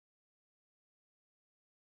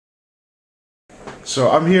So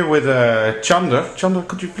I'm here with Chander. Chander,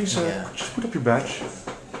 could you please just put up your badge?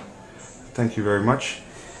 Thank you very much.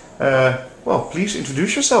 Well, please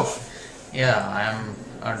introduce yourself. Yeah, I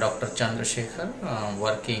am Dr. Chander Shekbar,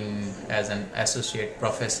 working as an associate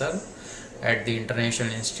professor at the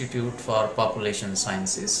International Institute for Population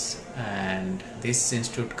Sciences, and this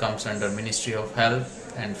institute comes under Ministry of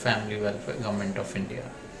Health and Family Welfare, Government of India.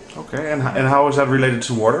 Okay, and how is that related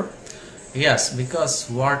to water? Yes, because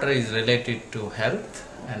water is related to health,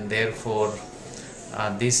 and therefore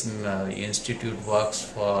this institute works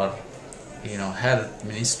for health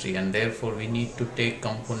ministry, and therefore we need to take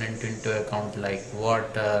component into account like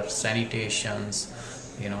water, sanitations,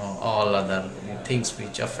 all other things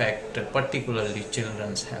which affect particularly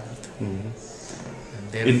children's health. And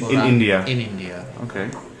therefore in India. In India. Okay.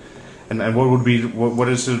 And what would be what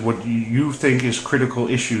is it, what you think is critical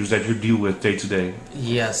issues that you deal with day to day?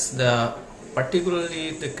 Yes,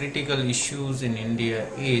 particularly the critical issues in India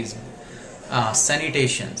is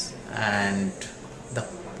sanitations and the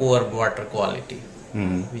poor water quality,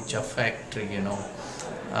 which affect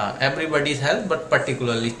everybody's health, but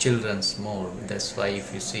particularly children's more. That's why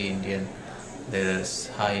if you see Indian, there is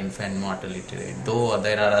high infant mortality rate. Though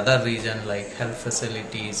there are other reasons like health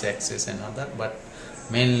facilities, access and other, but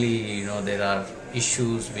mainly there are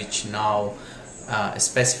issues which now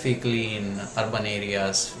specifically in urban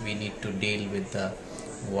areas we need to deal with the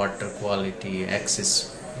water quality,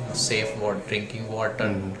 access, safe water, drinking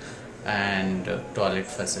water, and toilet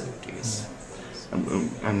facilities.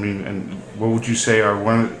 I mean, and what would you say are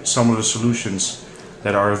some of the solutions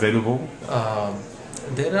that are available?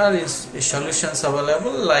 There are solutions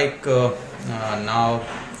available, like now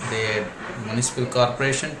the municipal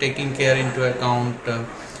corporation taking care into account,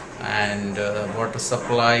 and water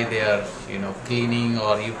supply they are cleaning,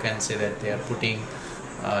 or you can say that they are putting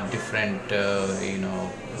different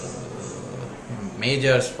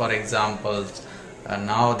measures. For example,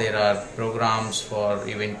 now there are programs for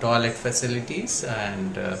even toilet facilities,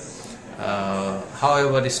 and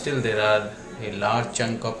however still there are a large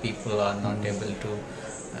chunk of people are not able to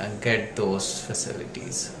get those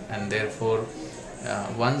facilities, and therefore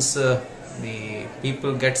once the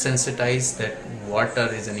people get sensitized that water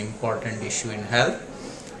is an important issue in health,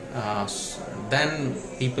 then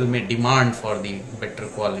people may demand for the better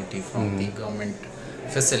quality from the government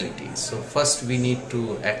facilities. So first we need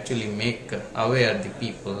to actually make aware the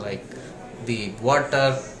people like the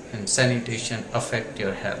water and sanitation affect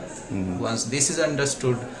your health. Once this is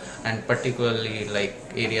understood, and particularly like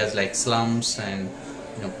areas like slums and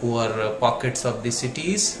poor pockets of the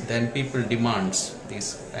cities, then people demands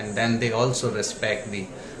this, and then they also respect the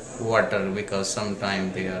water, because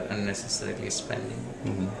sometimes they are unnecessarily spending.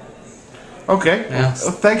 Okay, Yes.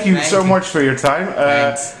 well, thank you so much for your time.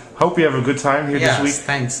 Hope you have a good time here this week.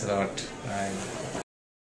 Thanks a lot.